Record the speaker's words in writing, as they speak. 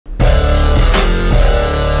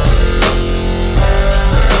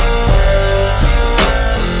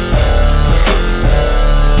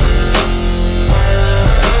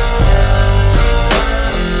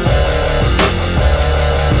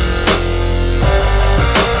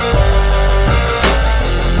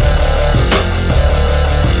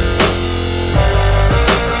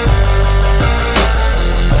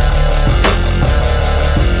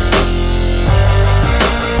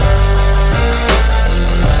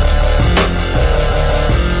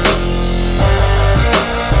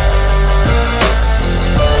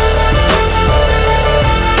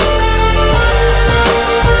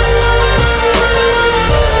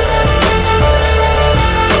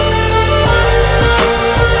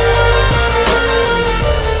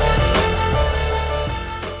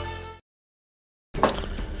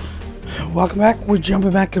Welcome back. We're jumping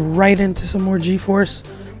back right into some more G-Force.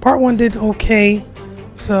 Part 1 did okay,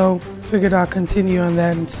 so figured I'll continue on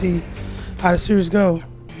that and see how the series go.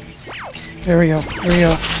 There we go. Here we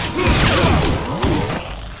go.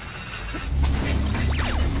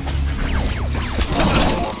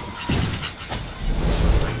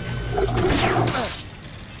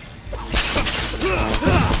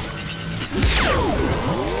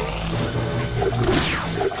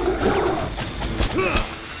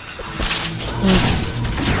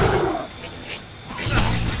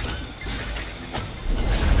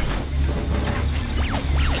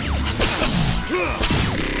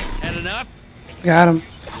 Got him.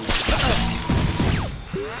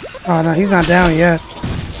 Oh no, he's not down yet.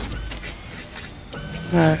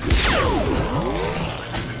 Alright.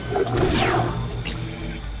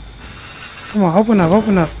 Come on, open up,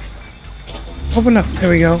 open up. Open up. There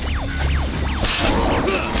we go.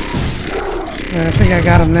 Yeah, I think I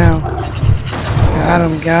got him now. Got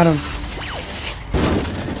him, got him.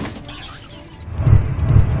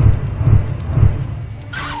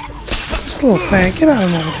 This little fan, get out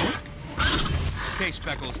of there. Okay,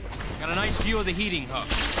 Speckles. Got a nice view of the heating hub.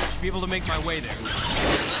 Should be able to make my way there. Good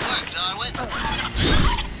work, Darwin.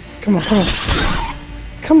 Come on, come on.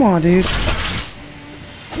 Come on, dude.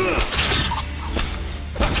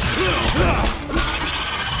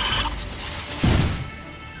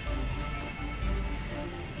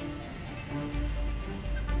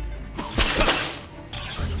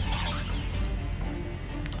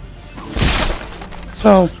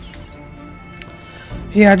 So,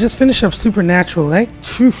 yeah, I just finished up Supernatural. That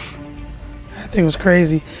thing was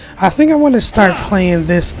crazy. I think I want to start playing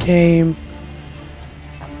this game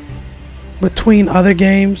between other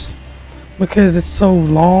games because it's so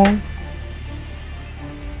long.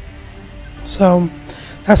 So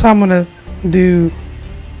that's how I'm gonna do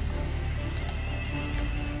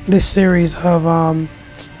this series of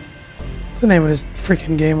what's the name of this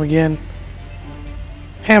freaking game again?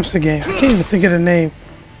 Hamster game. I can't even think of the name.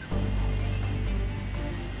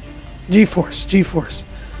 G-Force. G-Force.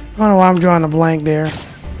 I don't know why I'm drawing a blank there.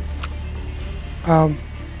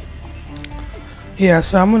 Yeah,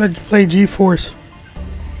 so I'm gonna play G-Force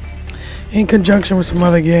in conjunction with some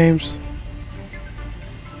other games.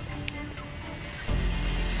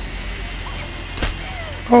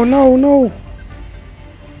 Oh no, no.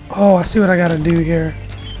 Oh, I see what I gotta do here.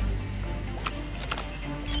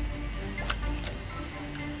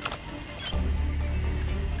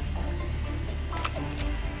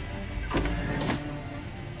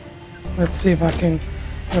 Let's see if I can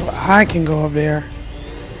go up there.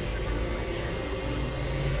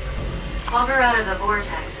 Hover out of the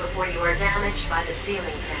vortex before you are damaged by the ceiling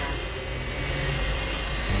fan.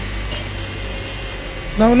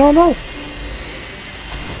 No, no, no.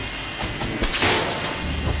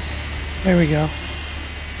 There we go.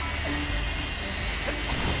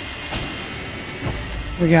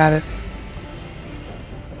 We got it.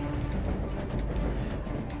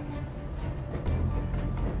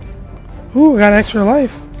 Ooh, I got extra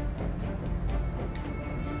life.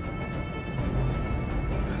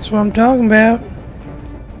 That's what I'm talking about.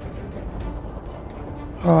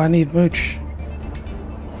 Oh, I need Mooch.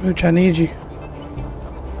 Mooch, I need you.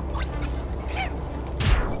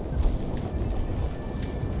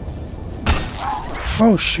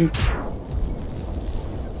 Oh, shoot.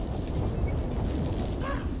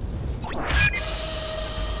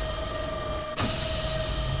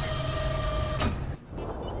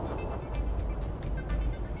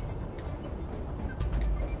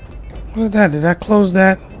 What did that? Did that close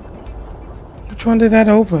that? Which one did that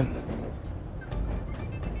open?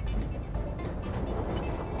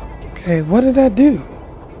 Okay, what did that do?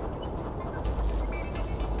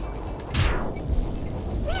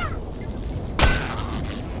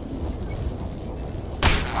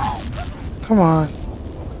 Come on.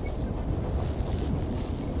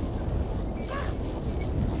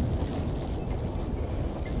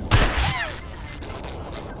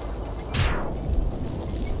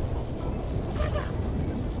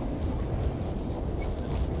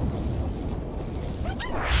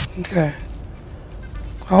 Okay.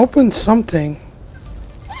 I opened something.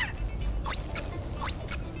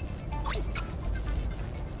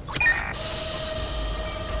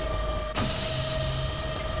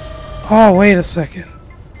 Oh, wait a second.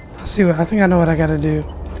 I think I know what I gotta do.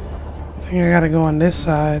 I think I gotta go on this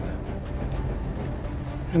side.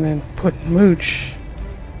 And then put Mooch.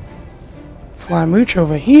 Fly Mooch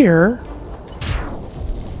over here.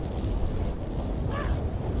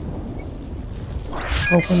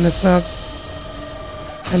 Open this up.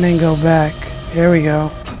 And then go back. There we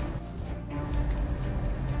go.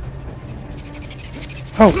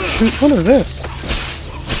 Oh, shoot. What is this?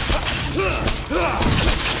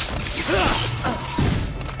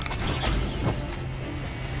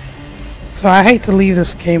 So I hate to leave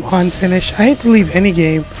this game unfinished. I hate to leave any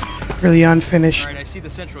game really unfinished. Alright, I see the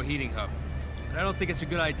central heating hub. But I don't think it's a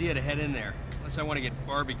good idea to head in there, unless I want to get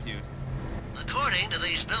barbecued. According to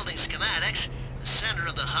these building schematics, the center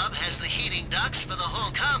of the hub has the heating ducts for the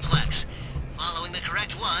whole complex. Following the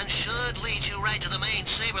correct one should lead you right to the main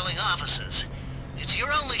Saberling offices. It's your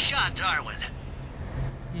only shot, Darwin.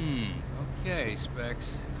 Okay,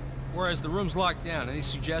 Specs. Whereas the room's locked down, any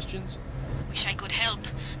suggestions? Wish I could help.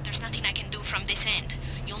 There's nothing I can do from this end.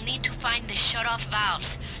 You'll need to find the shut-off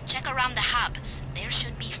valves. Check around the hub. There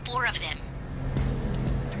should be 4 of them.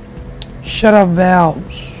 Shut up,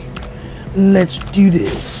 valves. Let's do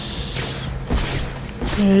this.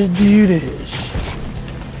 Let's do this.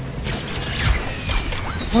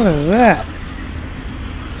 What is that?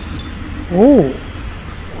 Oh.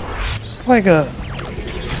 It's like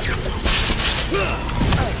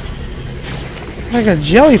a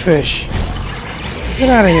jellyfish. Get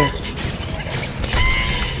out of here.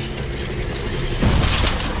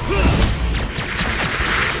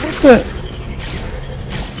 What the?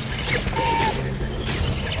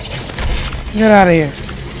 Get out of here.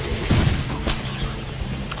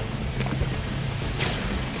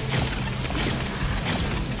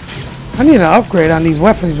 I need an upgrade on these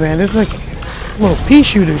weapons, man. It's like little pea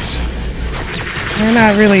shooters. They're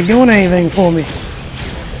not really doing anything for me.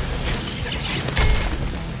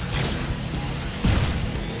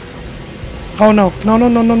 Oh no, no, no,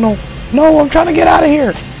 no, no, no. No, I'm trying to get out of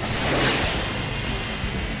here.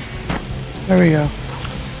 There we go.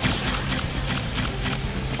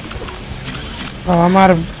 Oh, I'm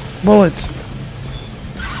out of bullets.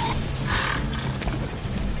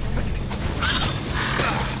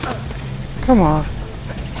 Come on.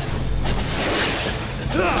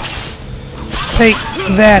 Take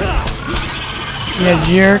that, you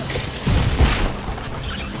jerk.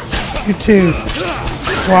 You too,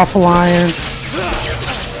 waffle iron.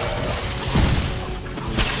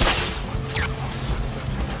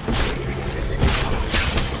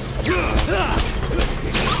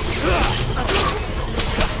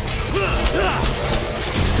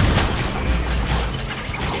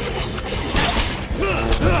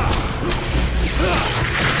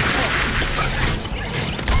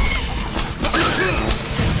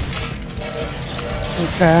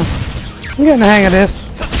 Okay, I'm getting the hang of this.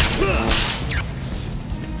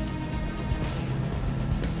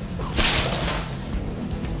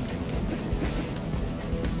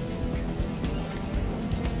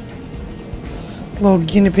 Little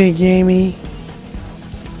guinea pig gamey.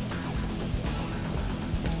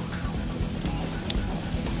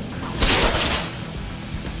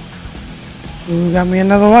 Ooh, got me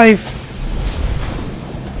another life.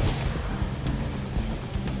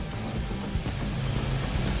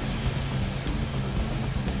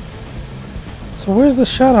 So where's the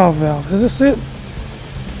shut-off valve? Is this it?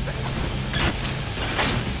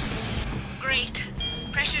 Great.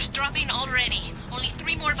 Pressure's dropping already. Only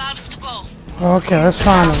 3 more valves to go. Okay, let's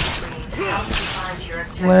find them.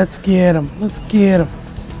 Let's get them. Let's get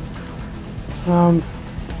them.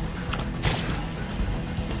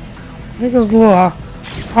 Here goes the little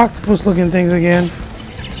octopus-looking things again.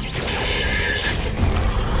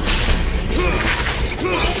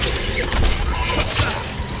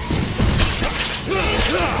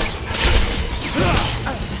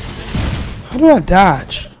 How do I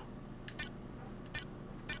dodge?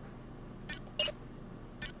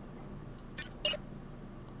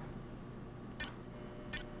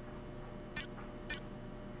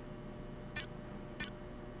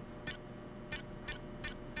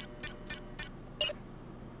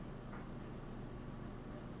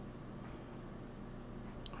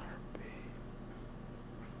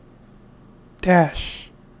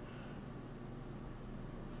 Dash.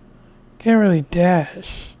 Can't really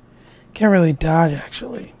dash. Can't really dodge,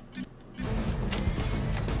 actually.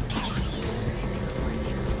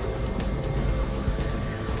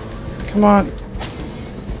 Come on.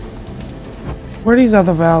 Where are these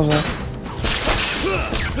other valves at?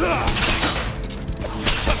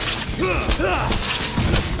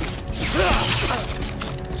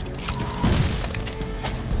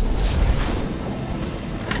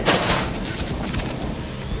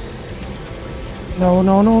 No,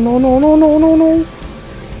 no, no, no, no, no, no, no, no.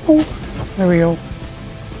 Oh, there we go.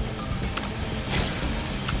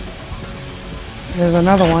 There's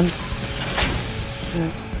another one.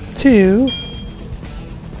 That's 2.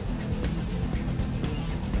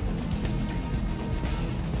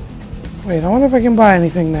 Wait, I wonder if I can buy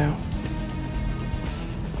anything now.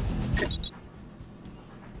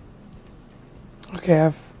 Okay, I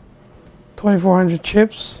have 2,400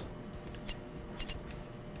 chips.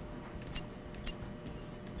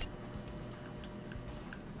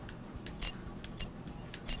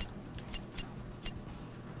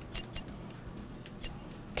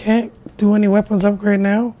 Can't do any weapons upgrade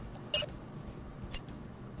now.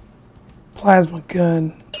 Plasma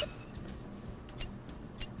gun.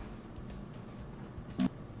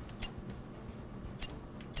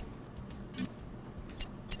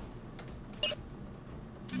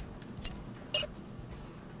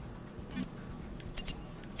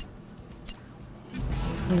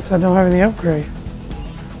 I guess I don't have any upgrades.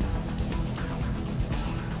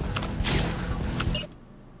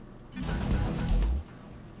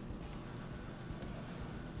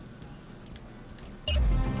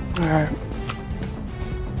 Alright.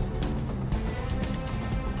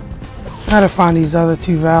 Gotta find these other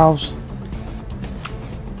two valves.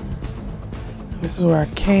 This is where I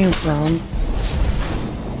came from.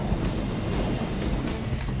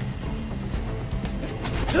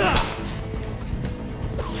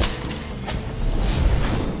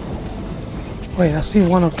 Wait, I see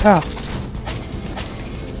one up top.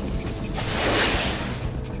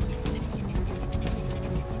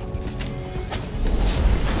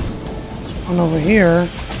 One over here.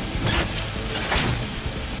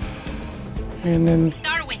 And then...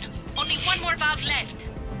 Darwin, only one more valve left.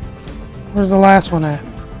 Where's the last one at?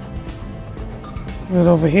 Is it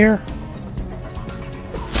over here?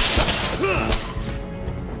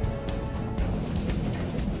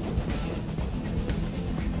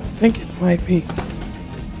 I think it might be.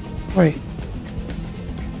 Wait.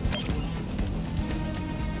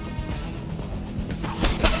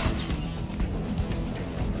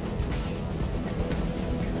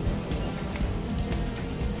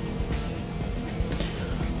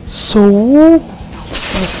 So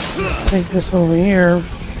let's take this over here.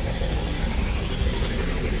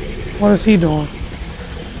 What is he doing?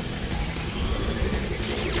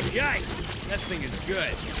 Yikes! That thing is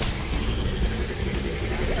good.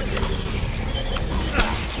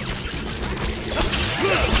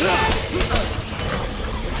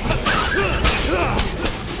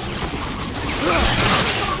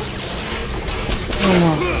 Come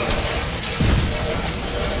on.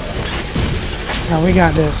 No, we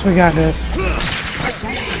got this. We got this.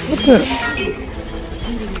 What the?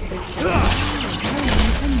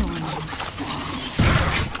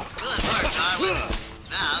 Good work, Darwin.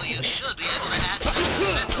 Now you should be able to access the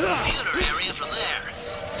central computer area from there.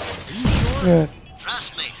 Good.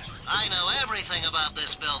 Trust me, I know everything about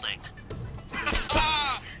this building.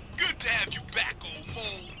 Good to have you back, old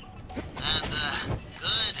mole. And,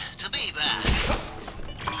 good to be back.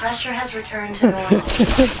 Pressure has returned to normal.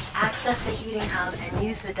 Access the heating hub and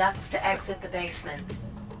use the ducts to exit the basement.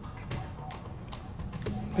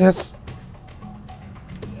 That's...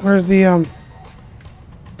 Where's the,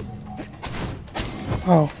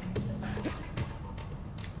 Oh.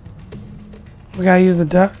 We gotta use the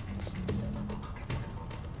ducts.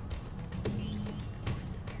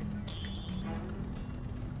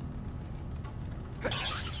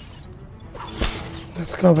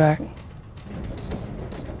 Let's go back.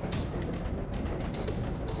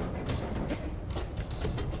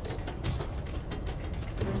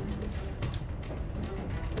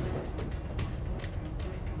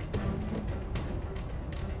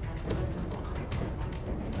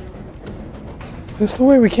 This the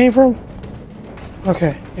way we came from?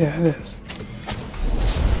 Okay, yeah, it is.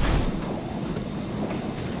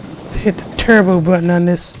 Let's hit the turbo button on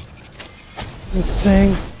this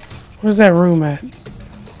thing. Where's that room at?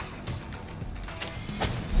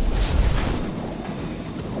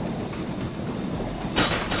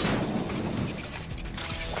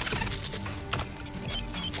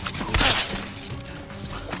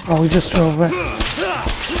 Oh, we just drove back.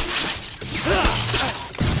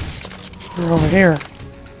 We're over here.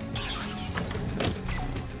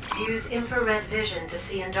 Use infrared vision to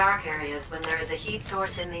see in dark areas when there is a heat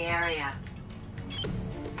source in the area.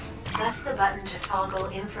 Press the button to toggle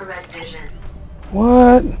infrared vision.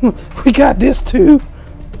 What? We got this too?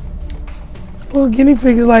 This little guinea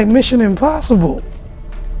pig is like Mission Impossible.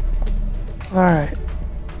 Alright.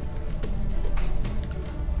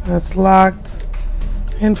 That's locked.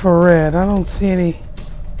 Infrared. I don't see any.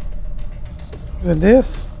 Is it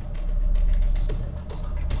this?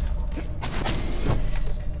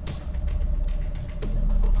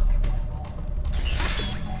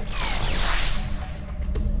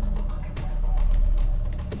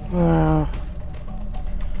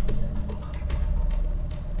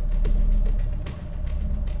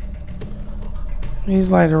 He's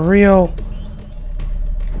like a real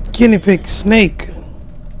guinea pig snake.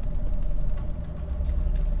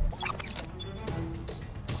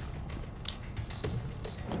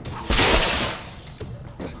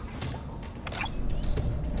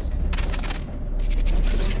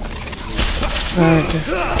 Okay.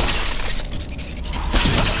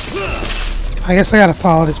 I guess I gotta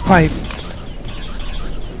follow this pipe.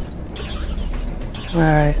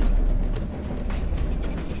 Alright.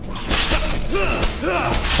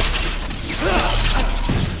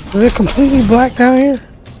 Is it completely black down here?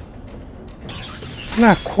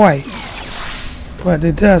 Not quite. But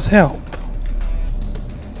it does help.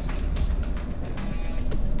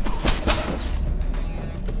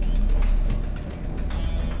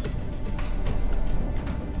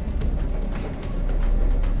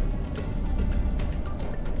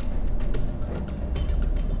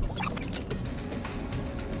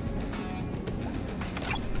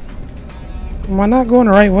 Am I not going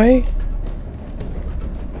the right way?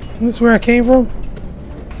 Isn't this where I came from?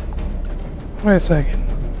 Wait a second.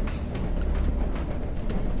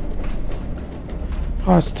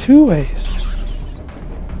 Oh, it's two ways.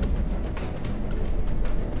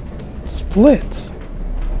 Splits.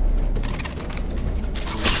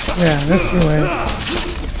 Yeah, this is the way.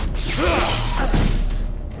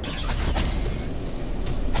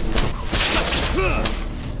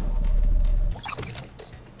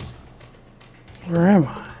 Where am I?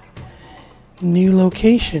 New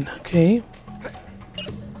location, okay.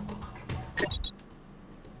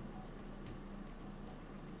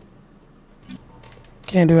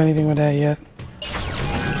 Can't do anything with that yet.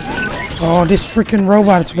 Oh, this freaking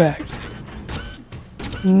robot's back.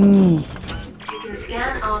 You can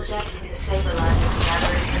scan objects with the saber line to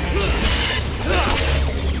gather information.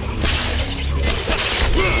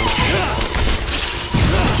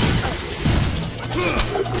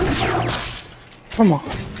 Come on.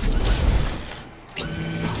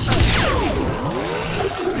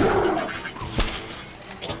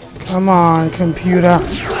 Come on, computer.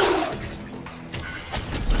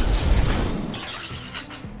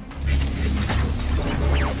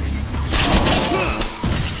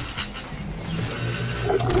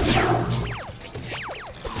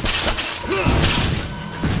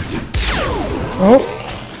 Oh.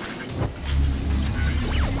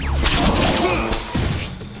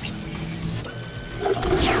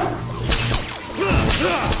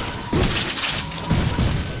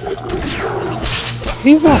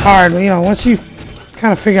 He's not hard, you know, once you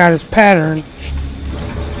kind of figure out his pattern,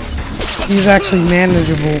 he's actually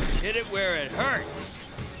manageable. Hit it where it hurts.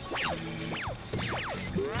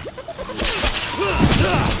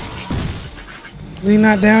 Is he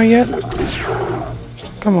not down yet?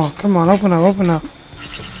 Come on, come on, open up, open up.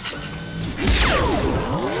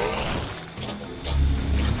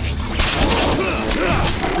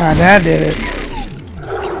 Ah, that did it.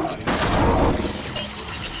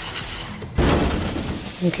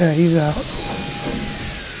 Okay, he's out.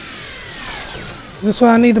 Is this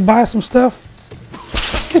why I need to buy some stuff?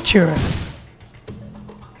 Get your ass.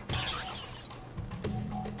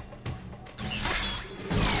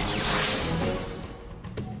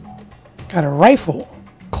 Got a rifle.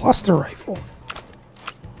 Cluster rifle.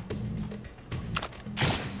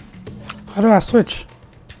 How do I switch?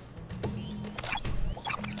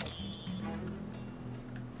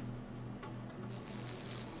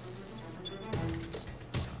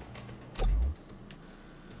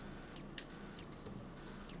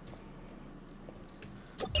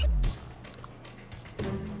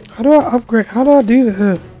 How do I upgrade? How do I do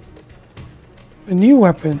the new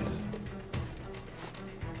weapon?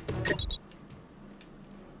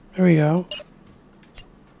 There we go.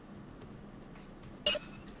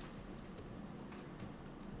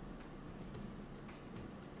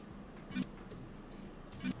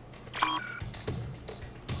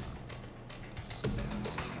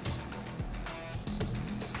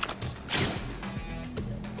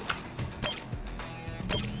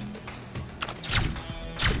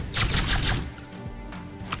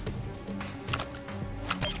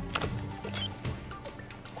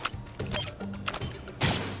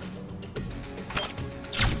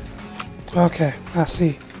 Okay, I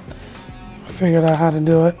see. I figured out how to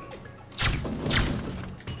do it.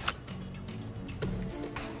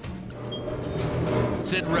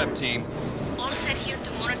 Sit rep team. All set here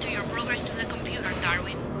to monitor your progress to the computer,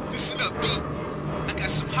 Darwin. Listen up, D. I got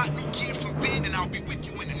some hot new gear from Ben, and I'll be with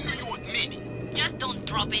you in a New York minute. Just don't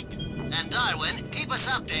drop it. And Darwin, keep us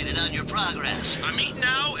updated on your progress. I'm eating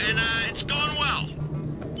now, and it's going well.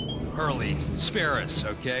 Hurley, spare us,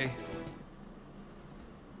 okay?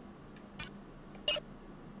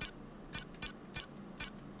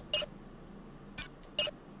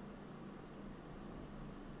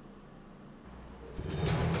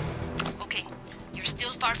 Okay, you're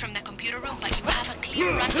still far from the computer room, but you have a clear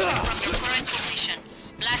run from your current position.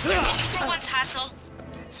 Blaster, only for once, hassle.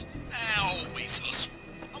 I always hustle.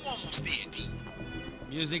 I'm almost there, D.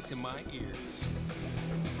 Music to my ears.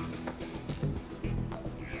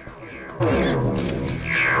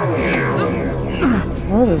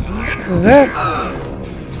 What is that?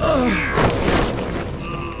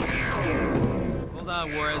 Hold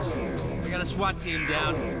on, Juarez. I got a SWAT team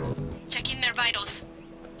down. Checking their vitals.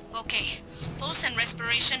 Okay. Pulse and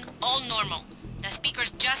respiration, all normal. The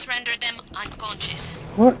speakers just rendered them unconscious.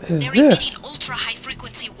 What is They're this? emitting ultra-high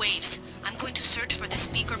frequency waves. I'm going to search for the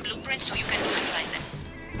speaker blueprints so you can neutralize them.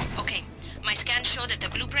 Okay. My scans show that the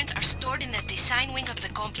blueprints are stored in the design wing of the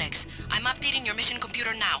complex. I'm updating your mission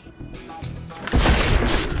computer now.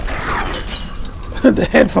 The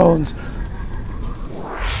headphones.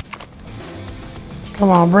 Come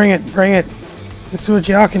on, bring it, bring it. Let's see what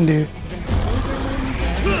y'all can do.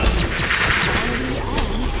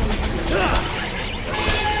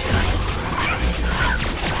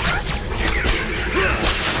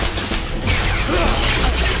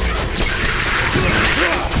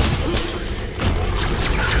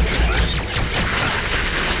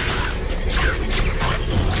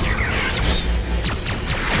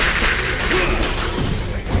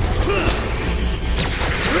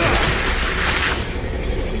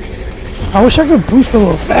 I wish I could boost a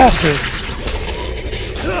little faster.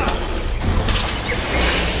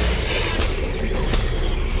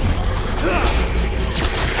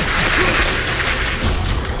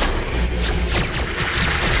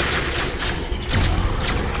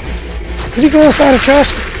 Did he go inside a trash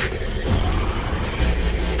can?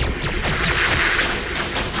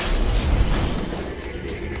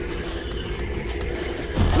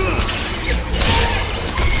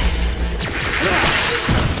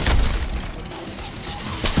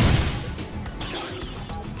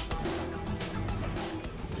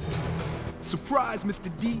 Surprise, Mr.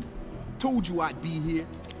 D. Told you I'd be here.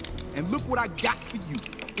 And look what I got for you.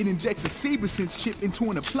 It injects a saber-sense chip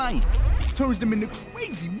into an appliance. Turns them into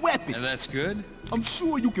crazy weapons. And that's good? I'm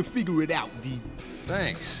sure you can figure it out, D.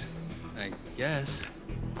 Thanks. I guess.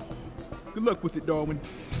 Good luck with it, Darwin.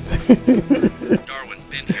 Darwin,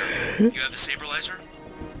 Ben here. You have the stabilizer?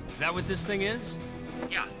 Is that what this thing is?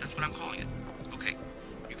 Yeah, that's what I'm calling it. Okay.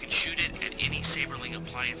 You can shoot it at any Saberling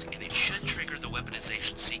appliance and it should trigger the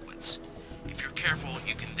weaponization sequence. If you're careful,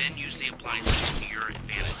 you can then use the appliances to your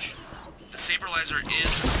advantage. The stabilizer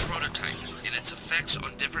is a prototype, and its effects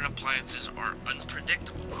on different appliances are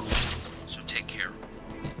unpredictable. So take care.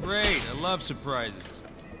 Great, I love surprises.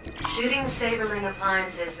 Shooting Saberling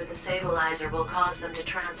appliances with the stabilizer will cause them to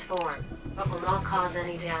transform, but will not cause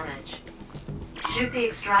any damage. Shoot the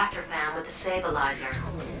extractor fan with the stabilizer.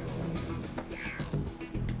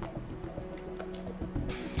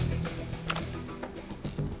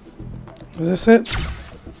 Is this it?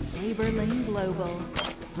 Saberling Global,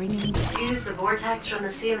 bringing... Use the vortex from the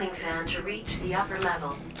ceiling fan to reach the upper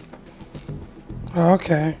level. Oh,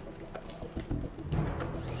 okay.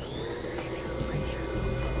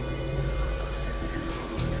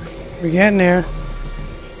 We're getting there.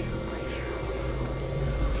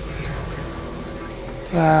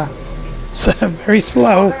 It's very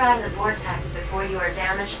slow. Pull her out of the vortex before you are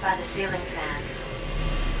damaged by the ceiling fan.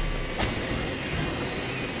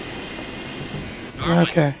 Darwin,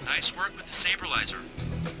 Okay. nice work with the stabilizer.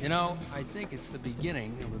 You know, I think it's the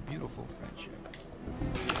beginning of a beautiful friendship.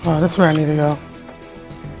 Oh, that's where I need to go.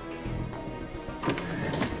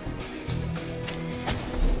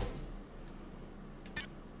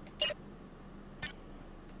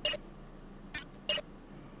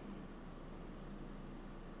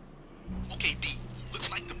 Okay, D.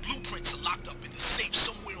 Looks like the blueprints are locked up in a safe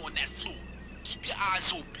somewhere on that floor. Keep your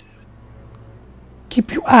eyes open.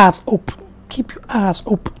 Keep your eyes open. Keep your eyes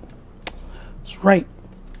open. That's right.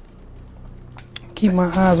 Keep my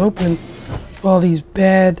eyes open for all these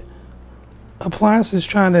bad appliances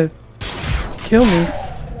trying to kill me.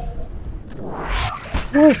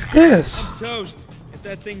 What's this? Toast, if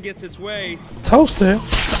that thing gets its way. Toaster?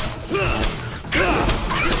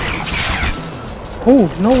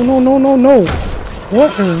 Oh, no, no, no, no, no.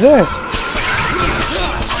 What is this?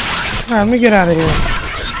 Alright, let me get out of here.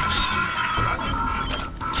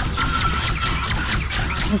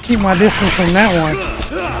 I'll keep my distance from that one.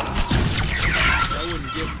 I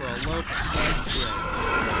wouldn't give for a loaf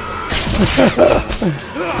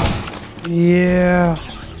of Yeah.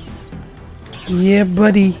 Yeah,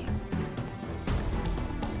 buddy.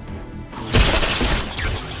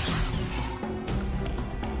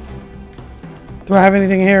 Do I have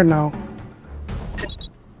anything here? No.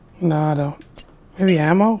 No, I don't. Maybe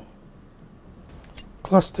ammo?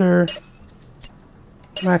 Cluster.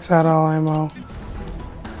 Max out all ammo.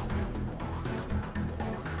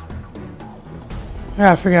 I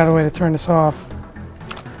gotta figure out a way to turn this off.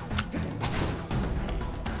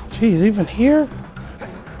 Jeez, even here?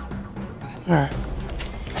 Alright.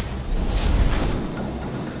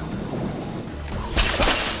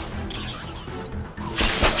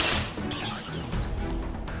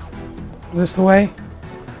 Is this the way?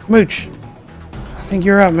 Mooch, I think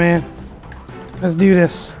you're up, man. Let's do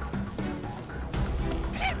this.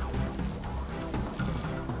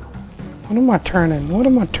 What am I turning? What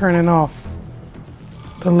am I turning off?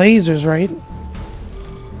 The lasers, right?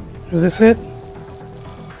 Is this it?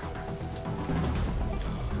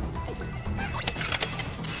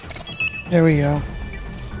 There we go.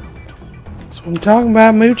 That's what I'm talking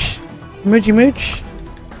about, Mooch. Moochy Mooch.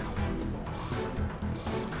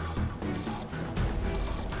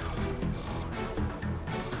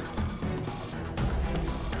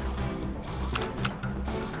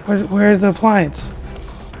 Where's the appliance?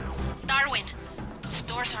 Darwin, those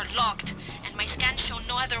doors are locked, and my scans show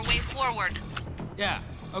no other way forward. Yeah,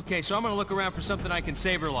 okay, so I'm gonna look around for something I can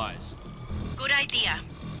saberlize. Good idea.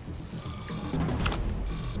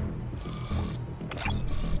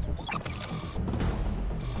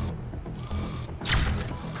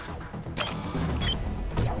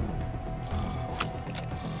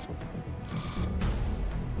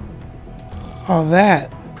 Oh, that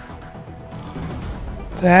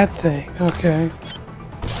thing. Okay.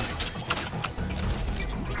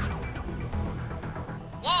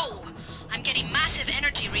 Whoa! I'm getting massive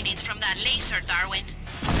energy readings from that laser, Darwin.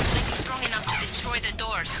 Might be strong enough to destroy the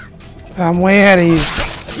doors. I'm way ahead of you.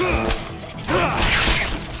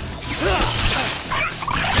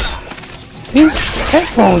 These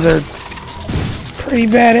headphones are pretty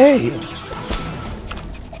bad aim.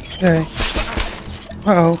 Okay.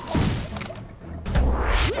 Uh-oh.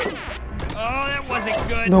 Oh, that wasn't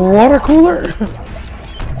good. The water cooler?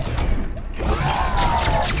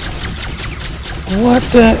 What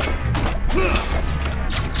the?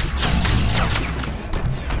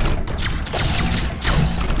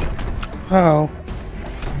 Uh-oh.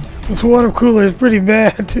 This water cooler is pretty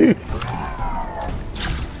bad too.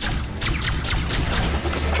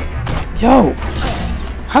 Yo,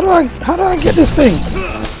 how do I get this thing?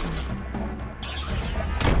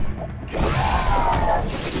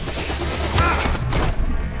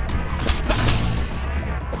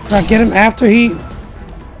 Can I get him after he?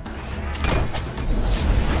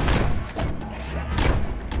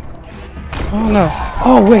 Oh no.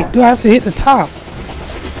 Oh wait, do I have to hit the top?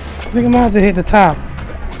 I think I'm gonna have to hit the top.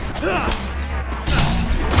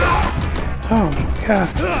 Oh my god.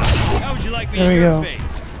 How would you like me There we in your go. face?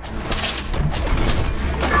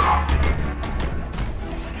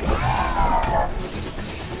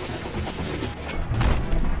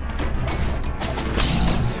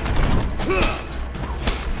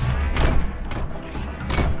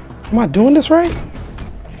 Am I doing this right?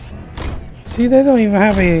 See, they don't even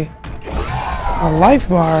have a life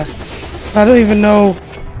bar. I don't even know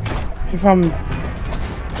if I'm...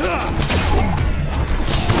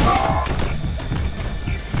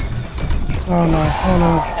 Oh no, oh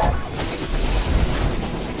no.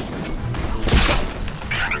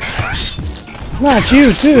 Not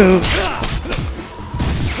you too.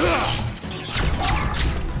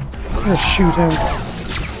 Let's shoot him.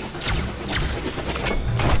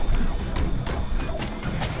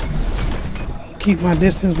 Keep my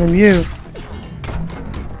distance from you.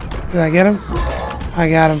 Did I get him? I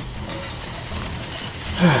got him.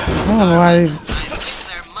 I don't know why. I think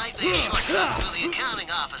there might be a shortcut through the accounting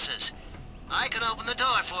offices. I can open the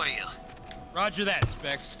door for you. Roger that,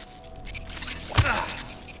 Specs.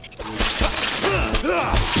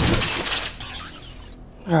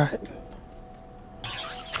 Alright.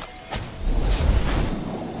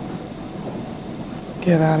 Let's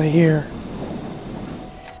get out of here.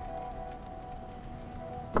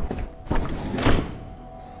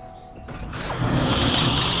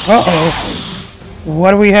 Uh-oh.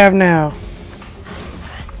 What do we have now?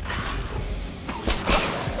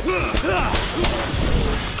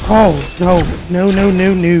 Oh, no. No, no,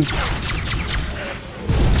 no, no.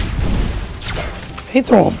 They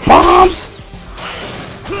throwing bombs?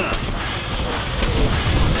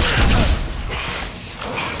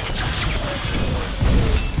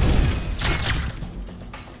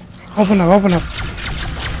 Open up, open up.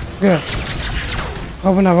 Good.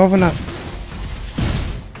 Open up, open up.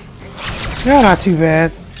 Y'all not too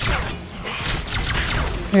bad.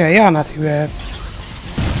 Yeah, y'all not too bad.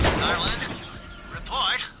 Darwin,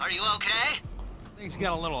 report. Are you okay? Things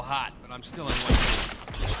got a little hot, but I'm still in one.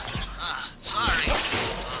 Sorry.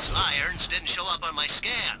 Those irons didn't show up on my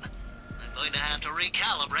scan. I'm going to have to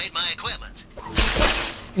recalibrate my equipment.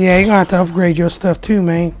 Yeah, you're gonna have to upgrade your stuff too,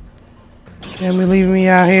 man. Can't be leaving me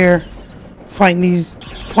out here fighting these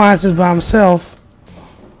appliances by myself.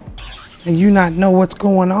 and you not know what's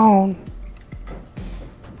going on.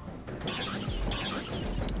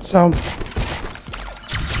 So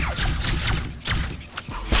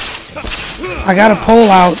I got a poll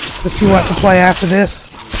out to see what to play after this.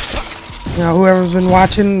 You know, whoever's been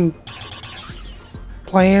watching,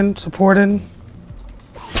 playing, supporting,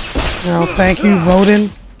 you know, thank you, voting,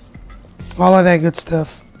 all of that good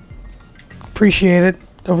stuff. Appreciate it.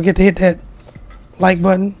 Don't forget to hit that like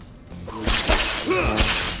button.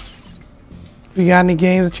 If you got any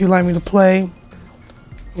games that you'd like me to play,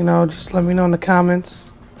 you know, just let me know in the comments.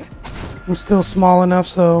 I'm still small enough,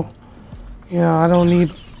 so, you know, I don't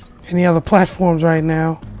need any other platforms right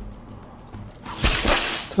now.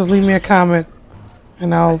 Just leave me a comment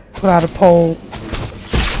and I'll put out a poll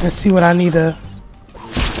and see what I need to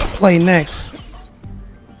play next.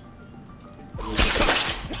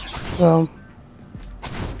 So,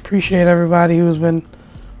 appreciate everybody who's been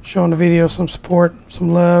showing the video some support, some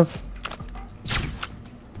love.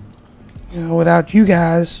 You know, without you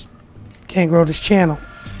guys, can't grow this channel.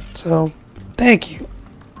 So, thank you.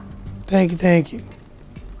 Thank you, thank you.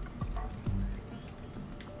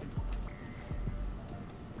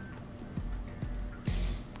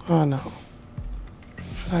 Oh no.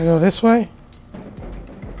 Should I go this way?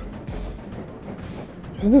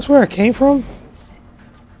 Is this where I came from?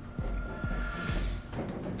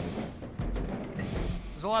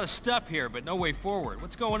 There's a lot of stuff here, but no way forward.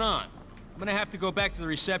 What's going on? I'm gonna have to go back to the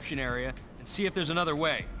reception area and see if there's another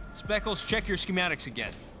way. Speckles, check your schematics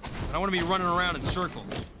again. I don't want to be running around in circles.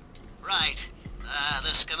 Right. The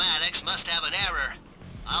schematics must have an error.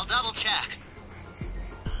 I'll double check.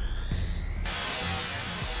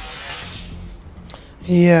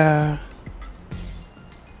 Yeah.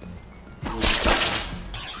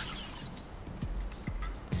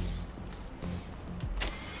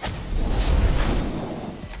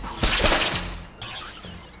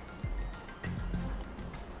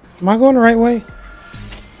 Am I going the right way?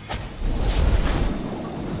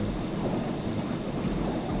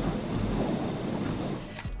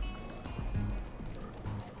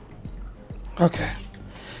 Okay.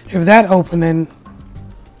 If that opening,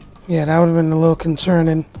 yeah, that would have been a little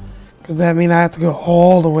concerning, because that means I have to go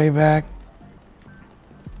all the way back.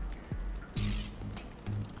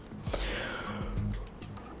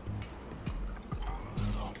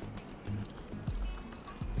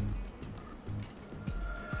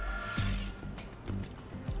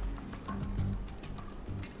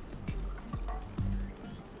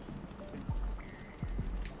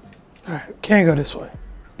 Alright, can't go this way.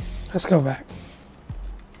 Let's go back.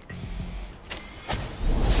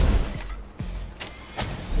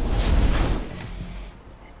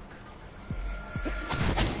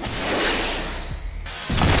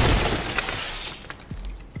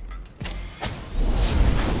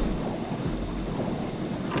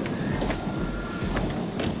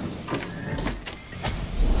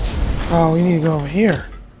 Oh, we need to go over here.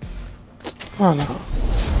 Oh no.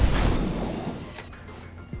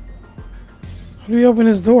 How do we open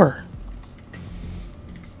this door?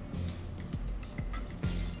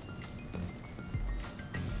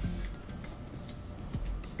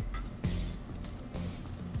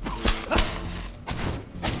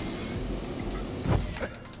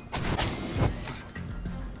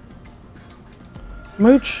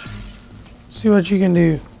 Mooch, see what you can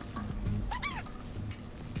do.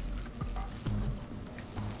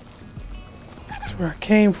 That's where I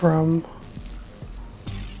came from.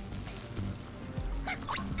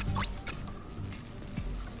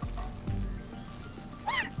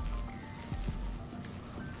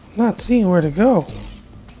 Not seeing where to go.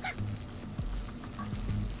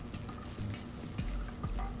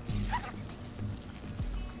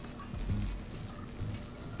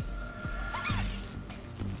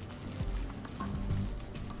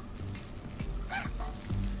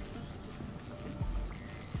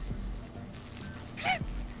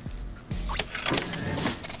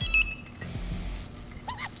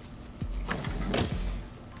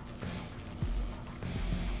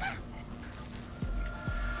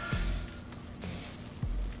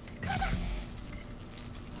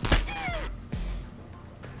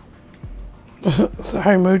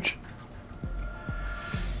 Sorry, Mooch.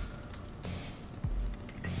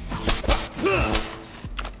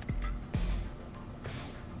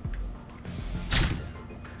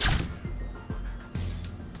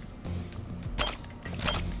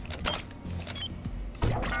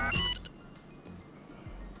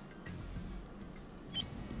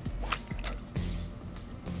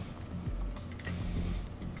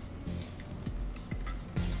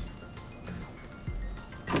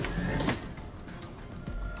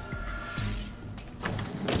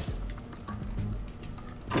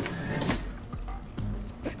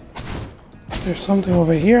 There's something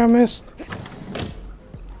over here I missed.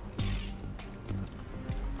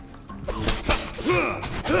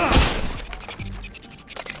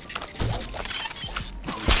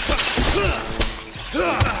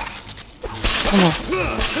 Come on.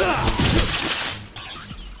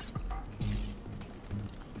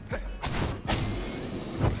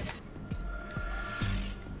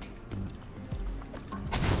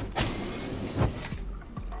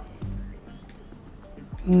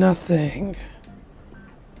 Nothing.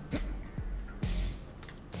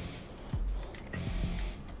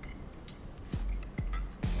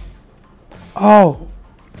 Oh.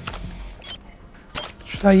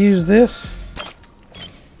 Should I use this?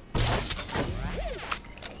 Was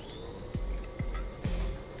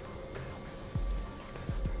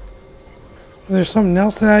there something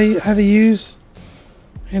else that I had to use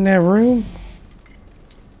in that room?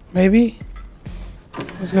 Maybe?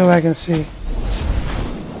 Let's go back and see.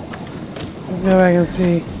 Let's go back and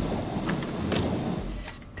see.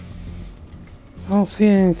 I don't see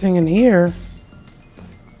anything in here.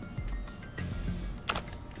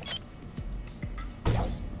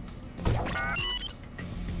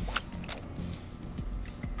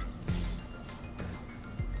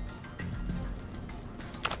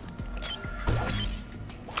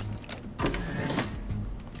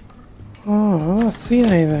 Oh, I'm not seeing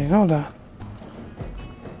anything. Hold on.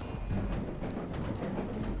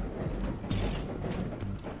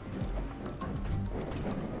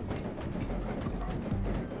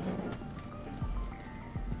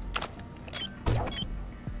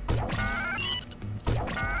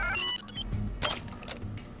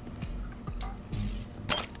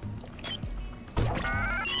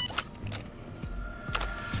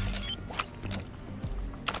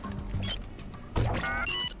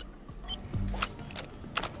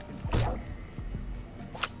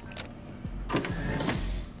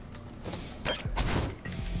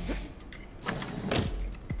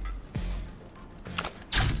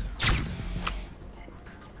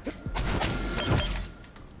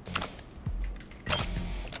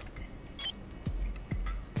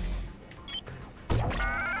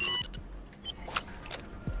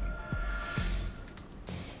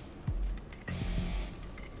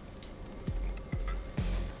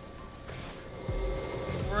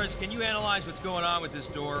 Can you analyze what's going on with this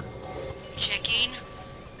door? Checking.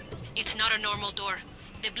 It's not a normal door.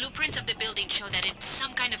 The blueprints of the building show that it's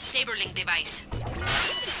some kind of Saberling device.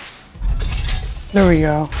 There we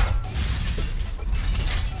go.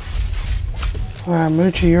 Alright,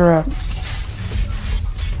 Moochie, you're up.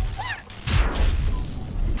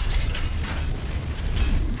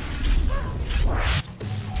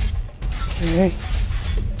 Okay.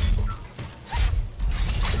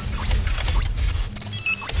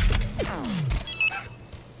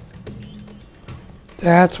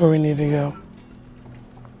 That's where we need to go.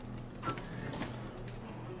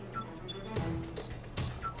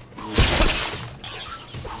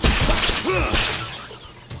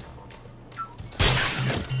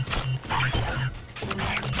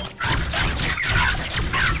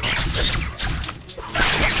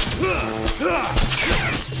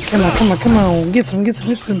 Come on. Get some. What's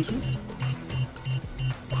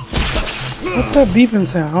that beeping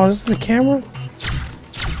sound? Oh, is this the camera?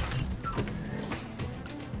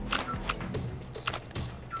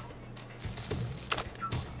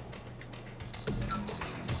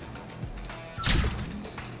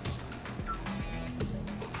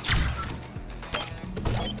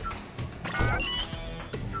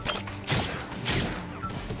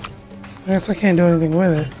 I guess I can't do anything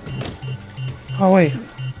with it. Oh, wait.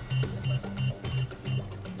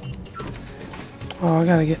 Oh, I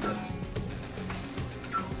gotta get...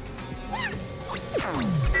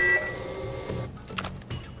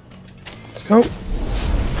 Let's go.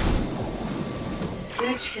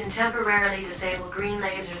 Mooch can temporarily disable green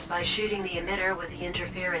lasers by shooting the emitter with the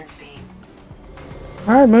interference beam.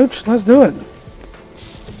 Alright, Mooch, let's do it.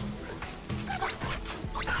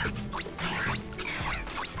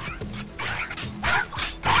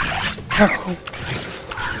 Uh-oh.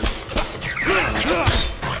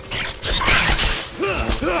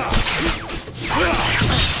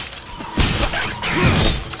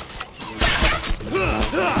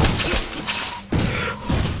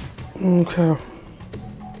 Okay.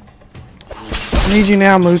 I need you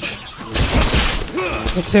now, Mooch.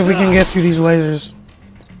 Let's see if we can get through these lasers.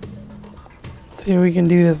 Let's see if we can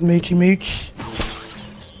do this, Moochy Mooch.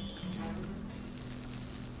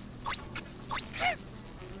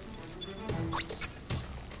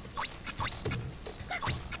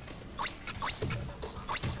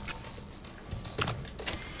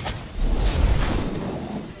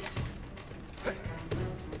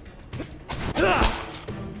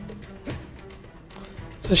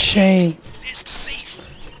 It's a shame. There's the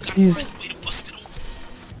safe. Got He's- the right way to bust it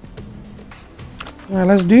open. Alright,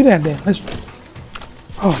 let's do that then. Let's.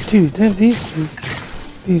 Oh, dude,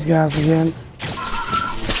 these guys again.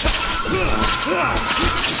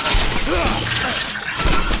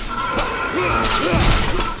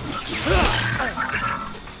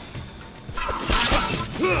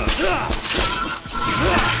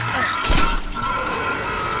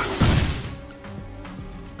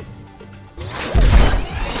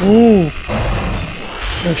 Ooh,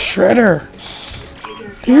 the shredder. You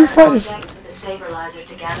can Can we scan fight it? objects with the saber laser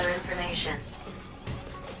to gather information.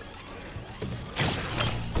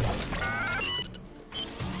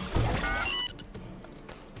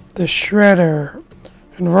 The shredder,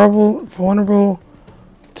 vulnerable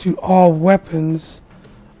to all weapons.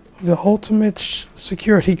 The ultimate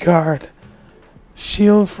security guard.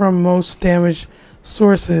 Shield from most damage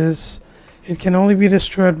sources. It can only be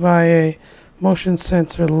destroyed by a motion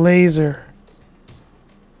sensor laser.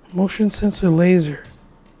 Motion sensor laser.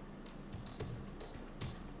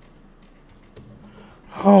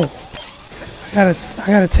 Oh, I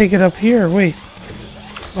gotta take it up here. Wait,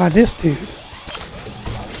 by this dude.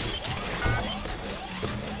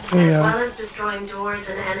 There we As go. well as destroying doors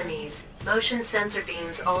and enemies, motion sensor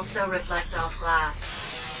beams also reflect off glass.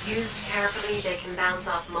 Used carefully, they can bounce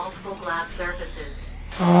off multiple glass surfaces.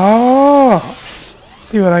 Oh,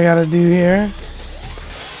 see what I gotta do here.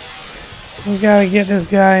 We gotta get this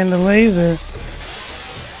guy in the laser.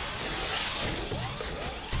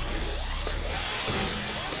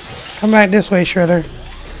 Come back this way, Shredder.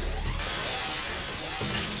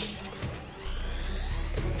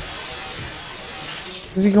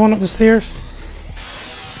 Is he going up the stairs?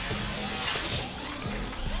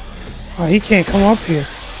 Oh, he can't come up here.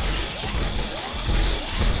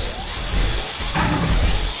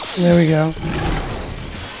 There we go.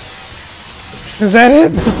 Is that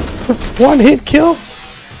it? One hit kill?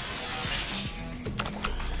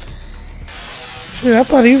 Shit, I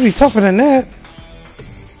thought he'd be tougher than that.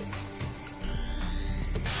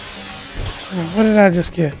 What did I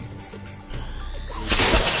just get?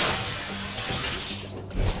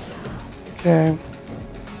 Okay.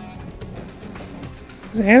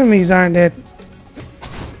 The enemies aren't that.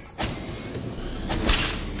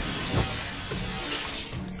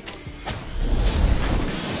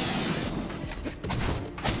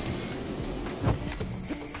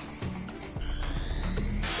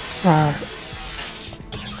 Alright.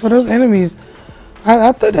 So those enemies,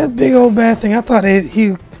 I thought that big old bad thing, I thought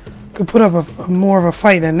he could put up a more of a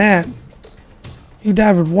fight than that. He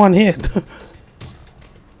died with one hit.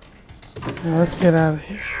 Now let's get out of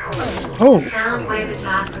here. Oh! Sound wave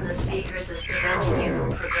attack from the speakers is preventing you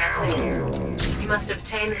from progressing. You must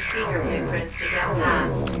obtain the speaker blueprints to get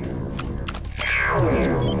past.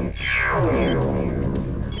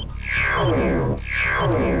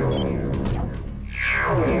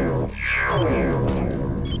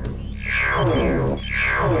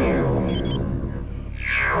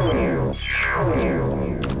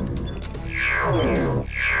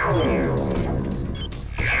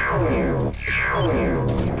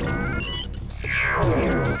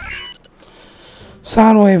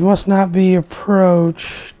 Soundwave must not be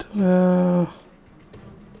approached.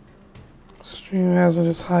 Stream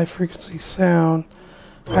hazardous high frequency sound.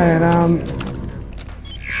 Alright, how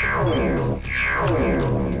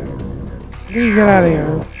do you get out of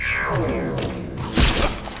here?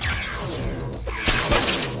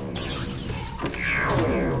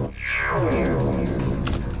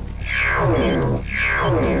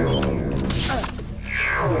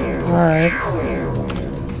 Alright.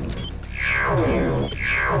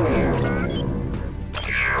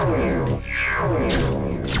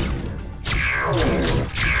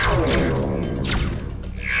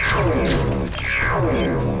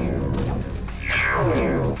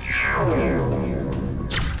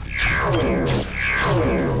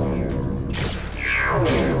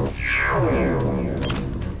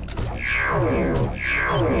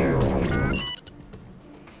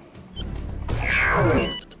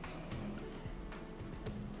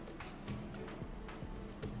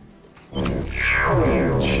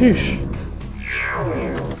 Sheesh.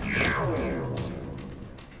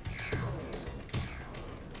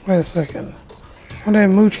 Wait a second. I wonder if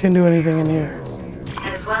Mooch can do anything in here.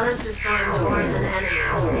 As well as destroying doors and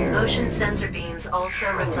enemies, motion sensor beams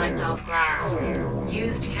also reflect off glass.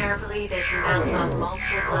 Used carefully, they can bounce off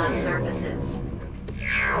multiple glass surfaces.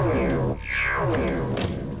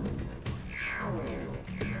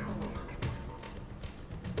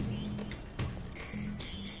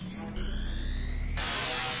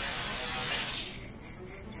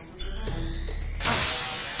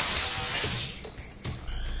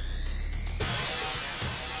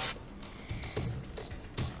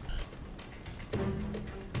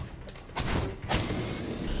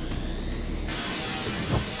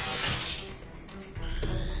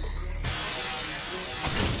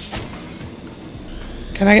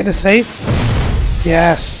 Can I get the safe?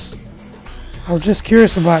 Yes. I was just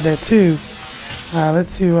curious about that too.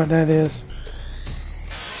 Let's see what that is.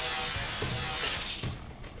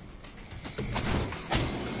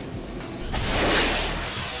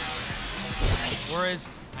 Whereas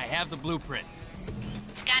I have the blueprints.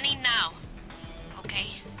 Scanning now. Okay,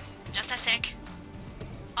 just a sec.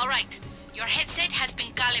 Alright, your headset has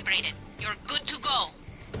been calibrated. You're good to go.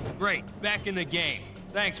 Great, back in the game.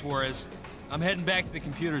 Thanks, Juarez. I'm heading back to the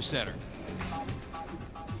computer center.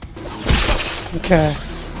 Okay.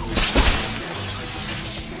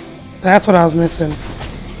 That's what I was missing.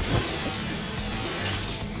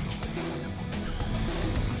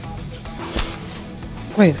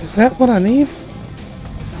 Wait, is that what I need?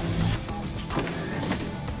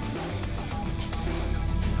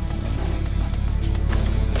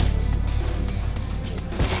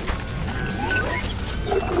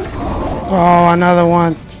 Oh, another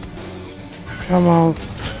one. Come on.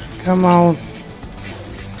 Come on.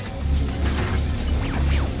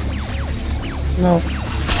 No.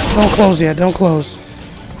 Don't close yet. Don't close.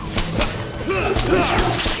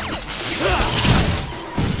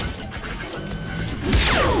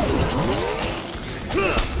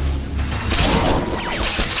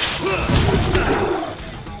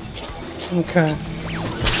 Okay.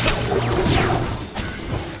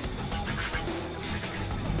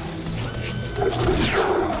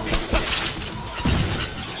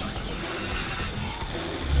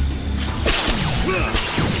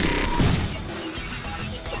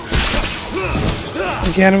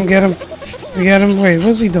 Get him, get him. We get him. Wait,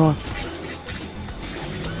 what's he doing?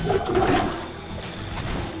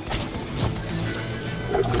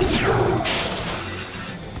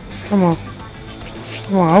 Come on.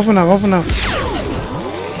 Come on, open up, open up.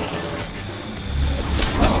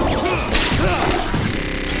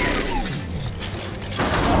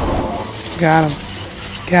 Got him.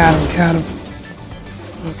 Got him, got him.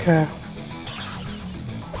 Okay.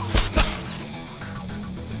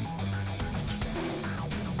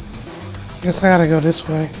 Guess I gotta go this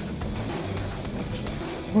way.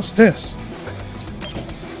 What's this?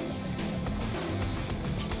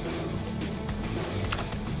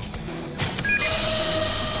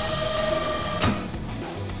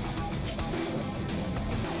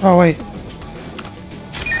 Oh, wait.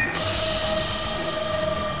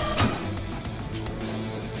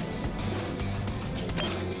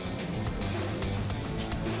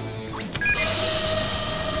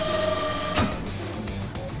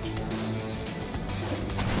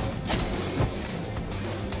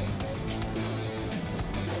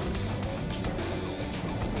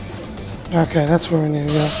 Okay, that's where we need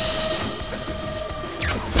to go.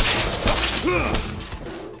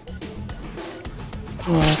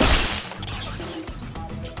 Alright.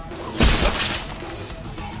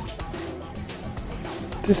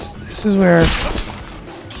 This is where I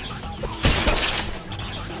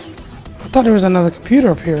thought there was another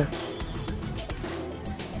computer up here.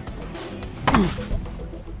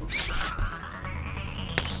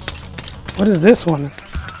 What is this one?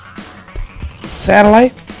 A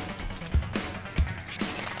satellite?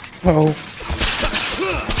 Uh-oh.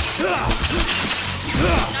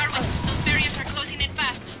 Darwin, those barriers are closing in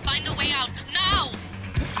fast. Find a way out, now!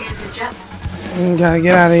 Gotta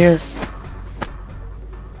get out of here.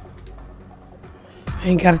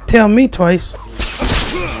 Ain't gotta tell me twice.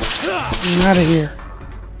 I'm out of here.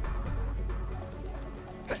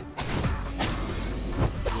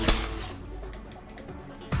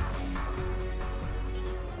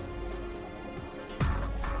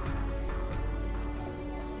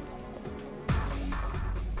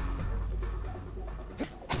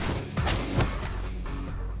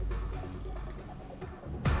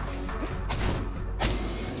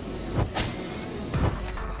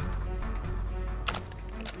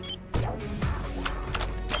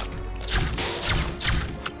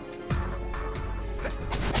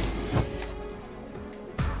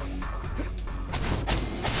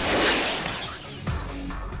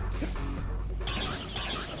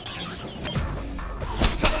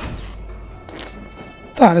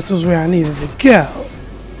 Thought this was where I needed to go.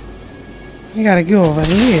 I gotta go over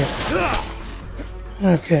here.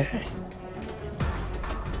 Okay.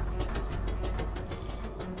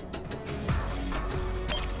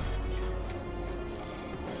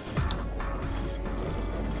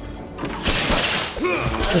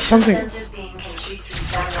 There's something. Sensors beam can shoot through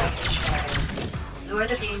satellite dish barriers. Lure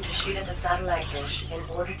the beam to shoot at the satellite dish in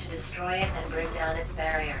order to destroy it and bring down its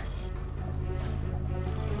barrier.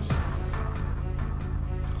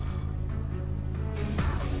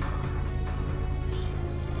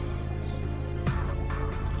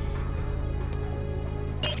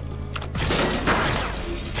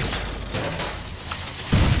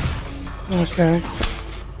 Okay.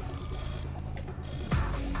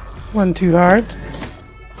 Wasn't too hard.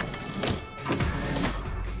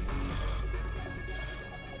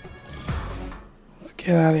 Let's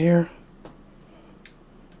get out of here.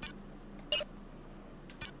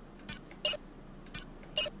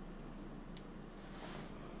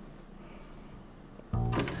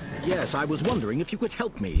 Yes, I was wondering if you could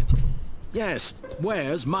help me. Yes,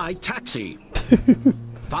 where's my taxi?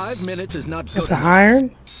 5 minutes is not good It's a enough.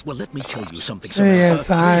 iron? Well, let me tell you something, Yeah, Samantha. it's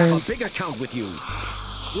a We have iron. a big account with you.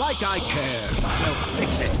 Like I care. I'll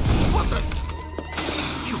fix it. What the?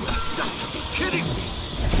 You have got to be kidding me.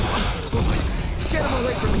 Get him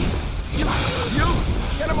away from me. You!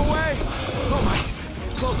 Get him away! Oh my.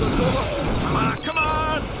 Close the door. Come on, come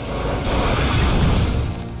on!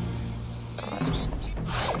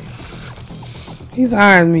 These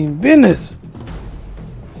irons mean business.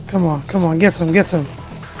 Come on, get some, get some.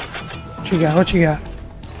 What you got? What you got?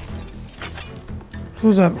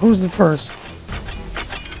 Who's up? Who's the first?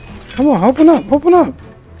 Come on, open up, open up.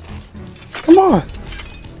 Come on.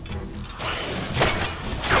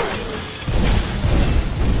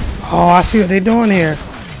 Oh, I see what they're doing here.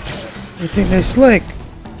 They think they slick.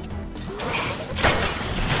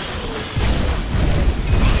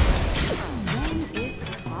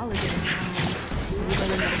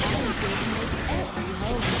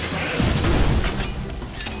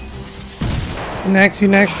 You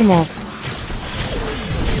next, come on.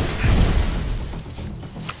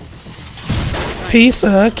 Piece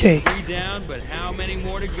of cake. 3 down, but how many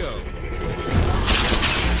more to go?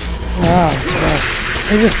 Wow,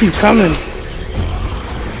 they just keep coming.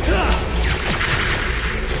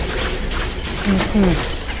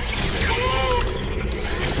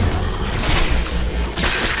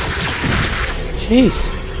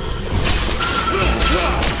 Jeez.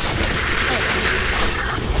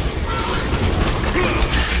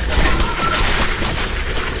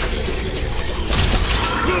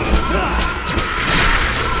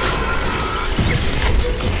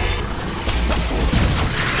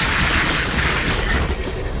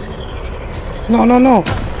 No, no, no.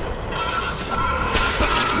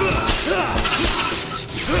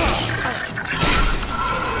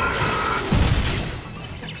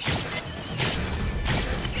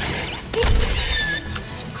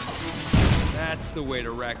 That's the way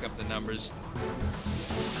to rack up the numbers.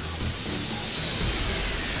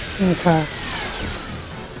 Okay.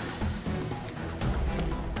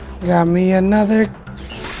 Got me another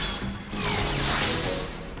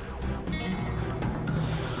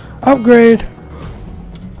upgrade.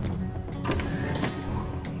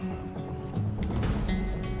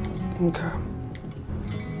 Okay.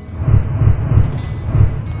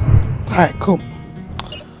 Alright, cool.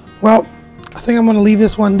 Well, I think I'm going to leave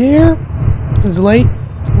this one there. It's late.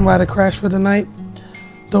 I'm about to crash for the night.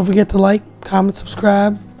 Don't forget to like, comment,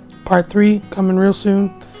 subscribe. Part 3 coming real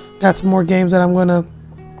soon. Got some more games that I'm going to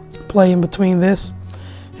play in between this.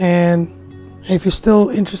 And if you're still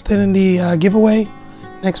interested in the giveaway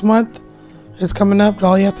next month, it's coming up.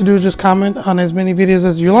 All you have to do is just comment on as many videos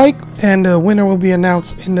as you like, and the winner will be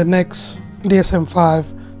announced in the next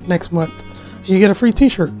DSM-5 next month. You get a free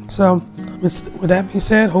t-shirt. So with that being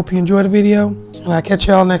said, hope you enjoyed the video, and I'll catch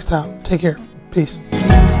y'all next time. Take care. Peace.